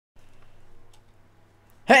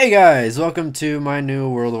Hey guys, welcome to my new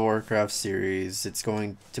World of Warcraft series. It's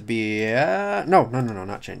going to be, no,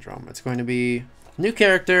 not change realm. It's going to be new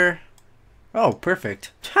character. Oh,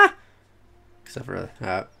 perfect. Ha! Except for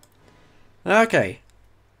that. Okay.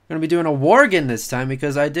 I'm going to be doing a Worgen this time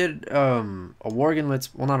because I did, a Worgen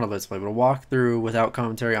well, not a let's play, but a walkthrough without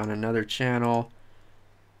commentary on another channel.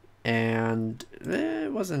 And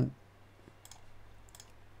it wasn't,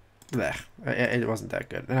 it wasn't that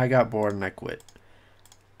good. And I got bored and I quit.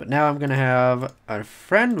 But now I'm going to have a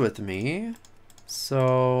friend with me,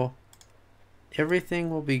 so everything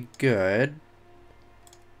will be good.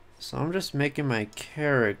 So I'm just making my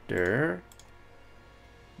character.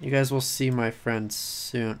 You guys will see my friend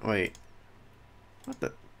soon. Wait. What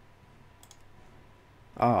the?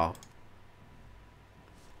 Oh.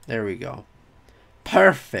 There we go.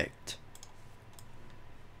 Perfect.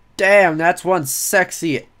 Damn, that's one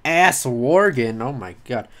sexy ass Worgen. Oh my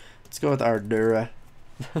god. Let's go with Ardura.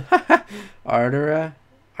 Ardura.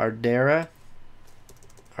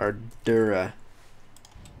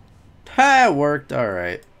 Ha, it worked.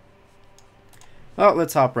 Alright. Oh,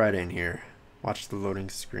 let's hop right in here. Watch the loading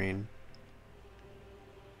screen.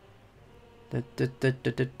 Okay,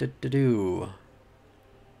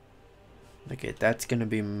 that's gonna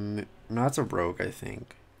be... No, that's a rogue, I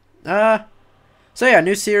think. So yeah,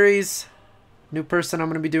 new series. New person I'm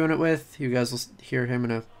gonna be doing it with. You guys will hear him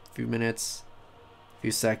in a few minutes. Few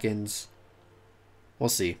seconds. We'll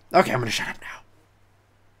see. Okay, I'm gonna shut up now.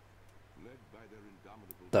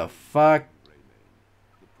 The fuck?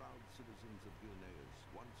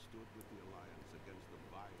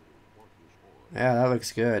 Yeah, that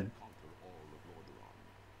looks good.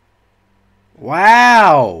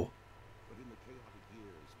 Wow!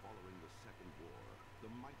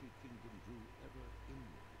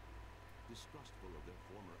 Distrustful of their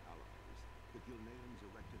former allies, the Gilneans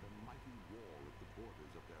erected a mighty wall at the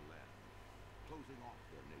borders of their land, closing off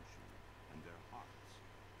their nation and their hearts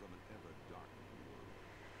from an ever-darkening world.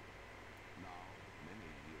 Now, many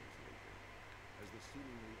years later, as the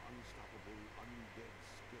seemingly unstoppable undead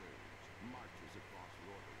scourge marches across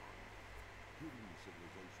Lordaeron, human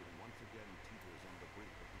civilization once again teeters on the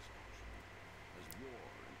brink of destruction. As war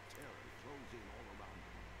and terror close in all around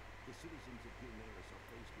them, the citizens of Gilneas are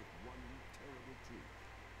faced with one terrible truth.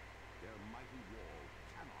 Their mighty wall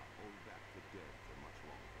cannot hold back the dead for much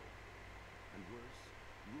longer. And worse,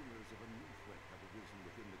 rumors of a new threat have arisen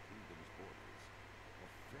within the kingdom's borders. Of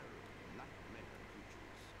feral, nightmare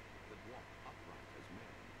creatures that walk upright as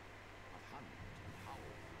men, but hunt and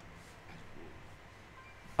howl as wolves.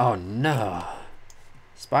 Oh no.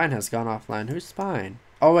 Spine has gone offline. Who's Spine?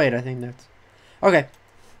 Oh wait, I think that's... Okay.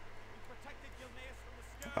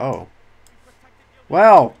 Oh.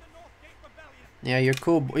 Well. Yeah, you're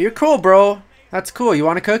cool. You're cool, bro. That's cool. You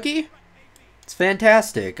want a cookie? It's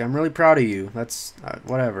fantastic. I'm really proud of you. That's...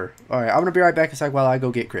 whatever. Alright, I'm gonna be right back a sec while I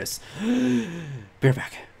go get Chris. Be right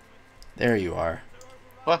back. There you are.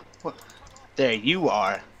 What? There you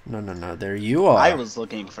are. No. There you are. I was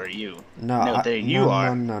looking for you. No, there you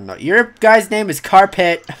are. No. Your guy's name is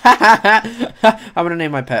Carpet. I'm gonna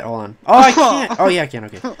name my pet. Hold on. Oh, I can't. Oh, yeah, I can.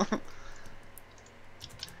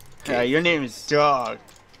 Okay. Your name is Dog.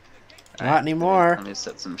 Not anymore. Let me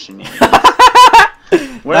set some shenanigans.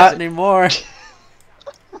 Not anymore.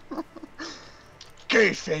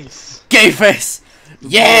 Gay face. Gay face.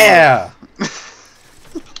 Yeah.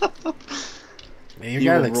 Man, your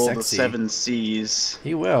guy looks roll sexy. The 7 C's.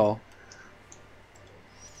 He will.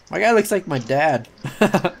 My guy looks like my dad.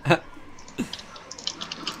 Well,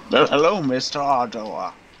 hello, Mr.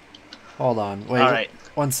 Ardor. Hold on. Wait. All right.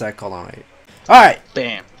 One sec. Hold on. Wait. All right.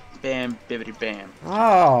 Bam. Bam. Bibbity bam.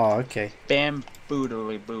 Oh, okay. Bam.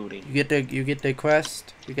 Boodly booty. You get the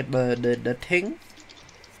quest. You get the ting.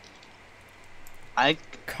 I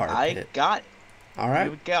got it. All right.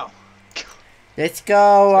 Here we go. Let's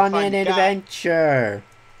go on find an a guy. adventure.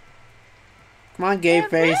 Come on, gay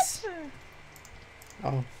face.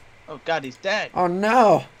 Oh. Oh God, he's dead. Oh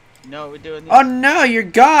no. You know what we're doing? Oh no, you're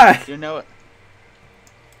gone. You know what?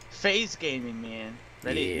 Phase gaming, man.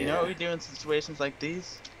 Ready? Yeah. You know what we do in situations like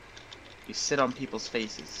these? You sit on people's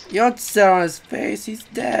faces. You don't sit on his face. He's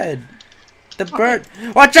dead. The bird.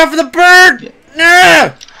 Watch out for the bird.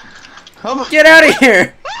 Yeah. No. Get out of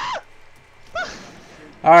here.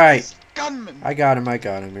 All right. Gunman. I got him.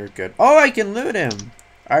 You're good. Oh, I can loot him.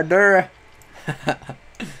 Ardura.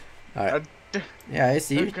 Alright. Yeah, I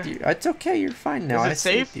see you. Okay. It's okay. You're fine now. Is it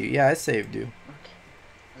safe? Saved you. Yeah, I saved you.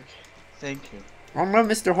 Okay. Thank you. Oh no,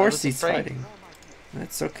 Mr. Horsey's afraid. fighting.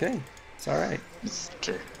 That's okay. It's alright.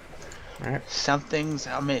 Mr. Alright. Something's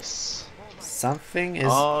amiss. Something is...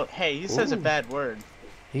 Oh, hey, he says a Ooh. bad word.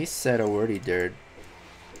 He said a wordy dirt.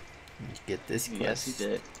 Get this quest. Yes, he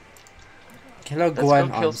did. Hello, Let's Gwen.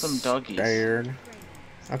 go kill some doggies. Scared.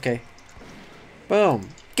 Okay. Boom.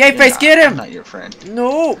 Gay face, get him! I'm not your friend.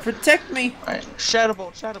 No, protect me. Alright. Shadow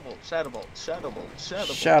bolt, shadow bolt, shadow bolt, shadow bolt, shadow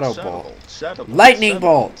bolt, Shadow shadow bolt. bolt, shadow bolt. Lightning shadow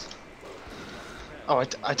bolt. Oh,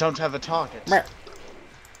 I don't have a target.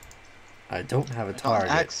 I don't have a On target.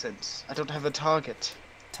 accents. I don't have a target.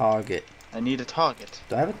 Target. I need a target.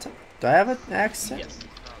 Do I have an accent?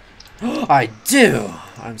 Yes. I do.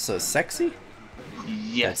 I'm so sexy. That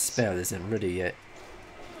Yes. spell isn't ready yet.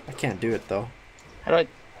 I can't do it though. How do I?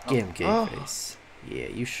 Give him gay Oh. face. Yeah,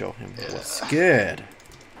 you show him what's good.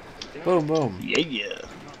 Boom, boom. Yeah.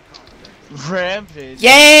 Rampage.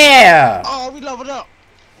 Yeah! Oh, we leveled up.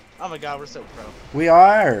 Oh my god, we're so pro. We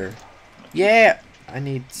are. Yeah. I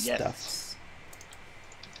need Yes. stuffs.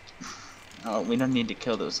 Oh, we don't need to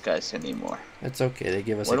kill those guys anymore. It's okay. They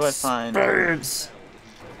give us Where do I find- experience.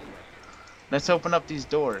 Let's open up these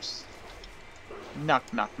doors.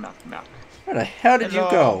 Knock, knock, knock, knock. Where the hell did you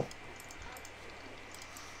Hello? go?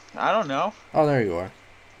 I don't know. Oh, there you are.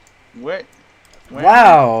 Where?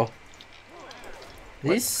 Wow.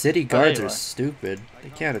 What? These city there guards you are are. stupid. They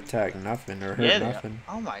can't attack nothing or hurt Yeah, they are. nothing.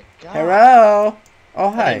 Oh my god. Hello. Oh,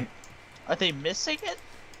 hi. Are they missing it?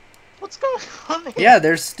 What's going on here? Yeah,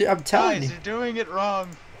 they're. I'm telling Guys, you. you're doing it wrong.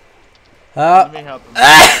 Uh, Let me help him.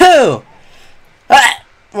 Ow! Ah,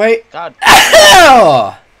 wait. God.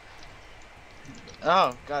 Ow!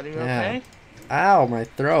 Oh, God, are you Yeah. okay? Ow, my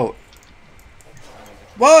throat.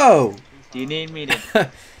 Whoa! Do you need me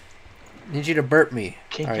to Need you to burp me.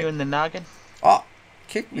 kick All you right. in the noggin? Oh,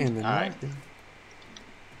 kick me in the Alright. noggin.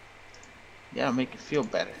 Yeah, I'll make you feel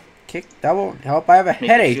better. Kick? That won't help. I have a Make you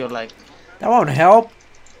headache. feel like... That won't help.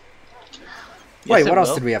 Yes, Wait, it what else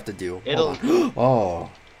will. did we have to do? It'll- Hold on.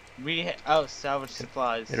 Oh, salvage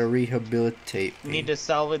supplies. it'll rehabilitate We me. need to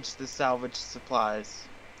salvage the salvage supplies.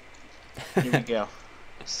 Here we go.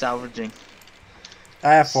 Salvaging.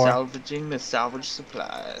 I have 4. Salvaging the salvage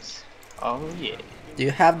supplies. Oh yeah. Do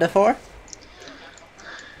you have the 4?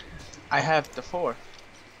 I have the 4.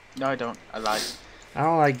 No, I don't. I lied. I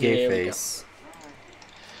don't like gay Here we go. face.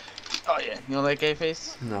 Oh yeah. You don't like gay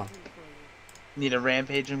face? No. Need a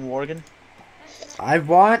rampaging Worgen? I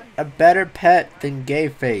want a better pet than gay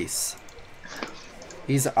face.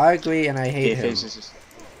 He's ugly and I hate Gay him. face is just...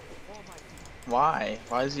 Why?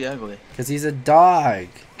 Why is he ugly? Because he's a dog.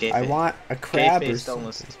 Gay I face. want a Gay crab or face, don't something.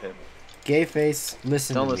 listen to him. Gay face,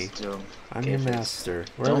 listen Don't to me. listen to him. I'm Gay your face. master.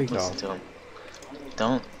 Where Don't we go? listen to him.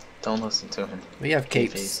 Don't listen to him. We have Gay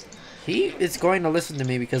capes. face. He is going to listen to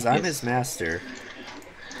me because I'm Yes. his master.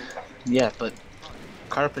 Yeah, but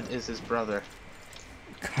Carpet is his brother.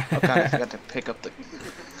 Oh god, I forgot to pick up the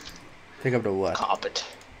Pick up the what? carpet.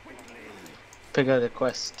 Pick up the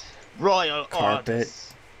quest. Royal Carpet.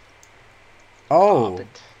 Orders. Oh,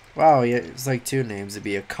 Carpet. wow, yeah, it's like 2 names. It'd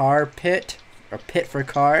be a car pit, or pit for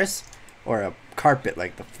cars, or a carpet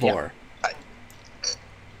like the floor.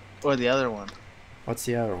 Or the other one. What's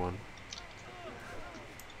the other one?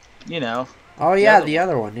 You know. Oh yeah, other the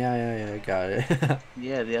other one. Yeah, I got it.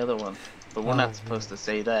 Yeah, the other one. But we're Oh, not supposed to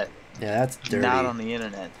say that. Yeah, that's dirty. Not on the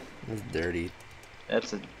internet. That's dirty.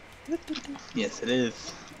 That's a... Yes, it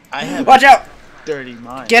is. I have Watch out! a dirty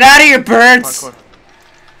mind. Get out of here, birds! Parkour.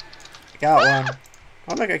 Got one.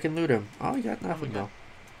 Oh, look, I can loot him. Oh, you got nothing though.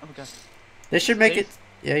 Oh my god. They should make it. Safe?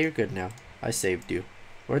 Yeah, you're good now. I saved you.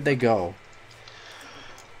 Where'd they go?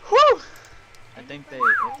 Woo! I think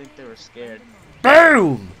they were scared.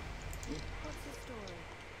 Boom!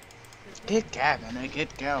 Get going,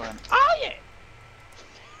 get going. Oh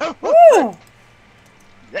yeah! Woo!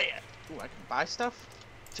 Yeah. Ooh, I can buy stuff.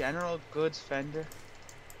 General goods vendor.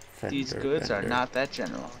 These Fender goods are bender. not that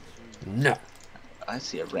general. No. I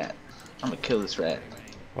see a rat. I'm gonna kill this rat.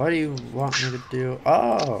 What do you want me to do?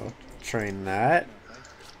 Oh, train that.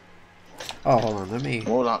 Oh, hold on. Let me.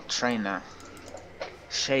 Warlock trainer.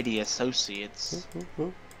 Shady associates.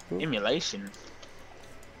 Ooh. Emulation.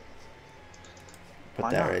 Put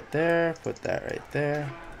Why that not? right there. Put that right there.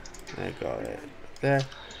 There go right there.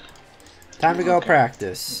 Time to go Okay.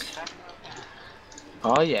 practice.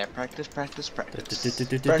 Oh yeah, practice.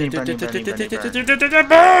 Bernie.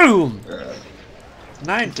 Boom!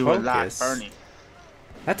 9 Do a lot, focus. Bernie.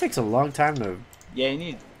 That takes a long time to Yeah,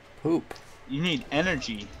 you poop. need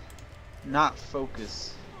energy, not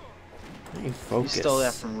focus. I need You focus. stole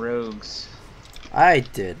that from rogues. I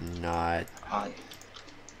did not.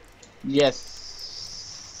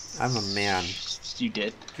 Yes. I'm a man. You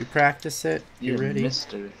did. Did you practice it? You You're ready?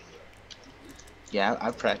 Mister. Yeah,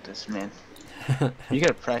 I practiced, man. You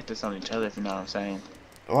gotta practice on each other, if you know what I'm saying.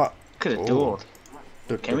 What? Could have Oh.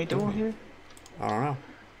 dueled. Can we duel here? I don't know.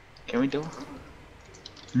 Can we duel?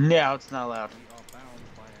 No, it's not allowed.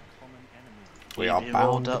 We are We've been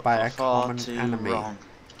rolled bound up by for a far common too enemy. long.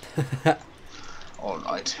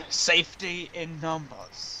 Alright. Safety in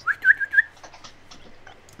numbers.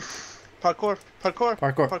 Parkour, parkour,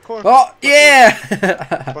 Parkour. parkour. Oh, yeah!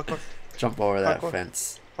 Parkour, Jump over that Parkour.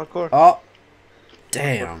 fence. parkour. Oh,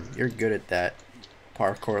 damn. You're good at that.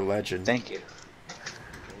 Parkour legend. Thank you.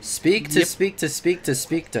 Speak to, Yep. speak to, speak to,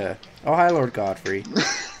 speak to. Oh, hi, Lord Godfrey.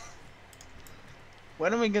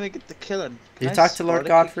 When are we gonna get the killing? You talk to Lord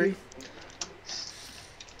Godfrey?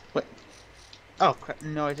 What? Oh, crap.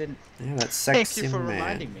 No, I didn't. Yeah, that Thank sexy you for man.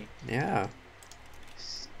 reminding me. Yeah.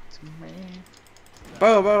 Man.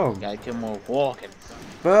 Boom, boom. Gotta get more walking.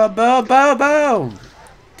 Boom, boom, boom, boom.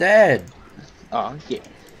 Dead. Oh, yeah.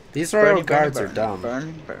 These royal Bernie, guards Bernie, are dumb.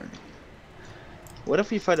 Bernie, Bernie. What if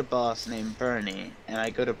we fight a boss named Bernie, and I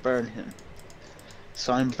go to burn him?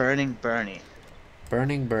 So I'm burning Bernie.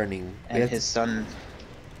 Burning, burning. We And have his son...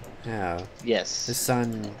 to- yeah. Yes. His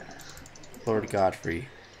son, Lord Godfrey.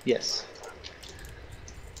 Yes.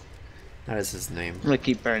 That is his name. I'm gonna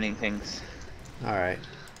keep burning things. Alright.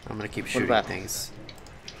 I'm gonna keep What shooting about- things.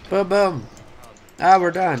 Boom, boom. Ah,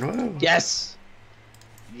 we're done. Woo. Yes!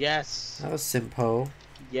 Yes! That was simple.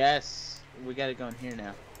 Yes! We gotta go in here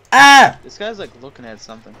now. Ah! This guy's like looking at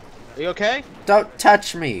something. Are you okay? Don't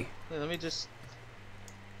touch me. Wait, let me just...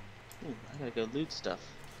 Ooh, I gotta go loot stuff.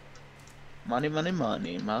 Money, money,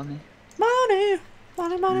 money, money. Money.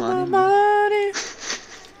 Money, money, money, Money, money.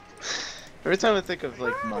 Every time I think of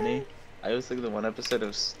like money, I always think of the one episode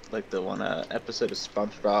of episode of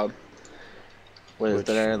SpongeBob, where Which-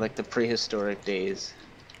 they're like the prehistoric days.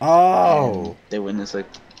 Oh. And they win as like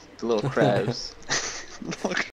the little crabs. Little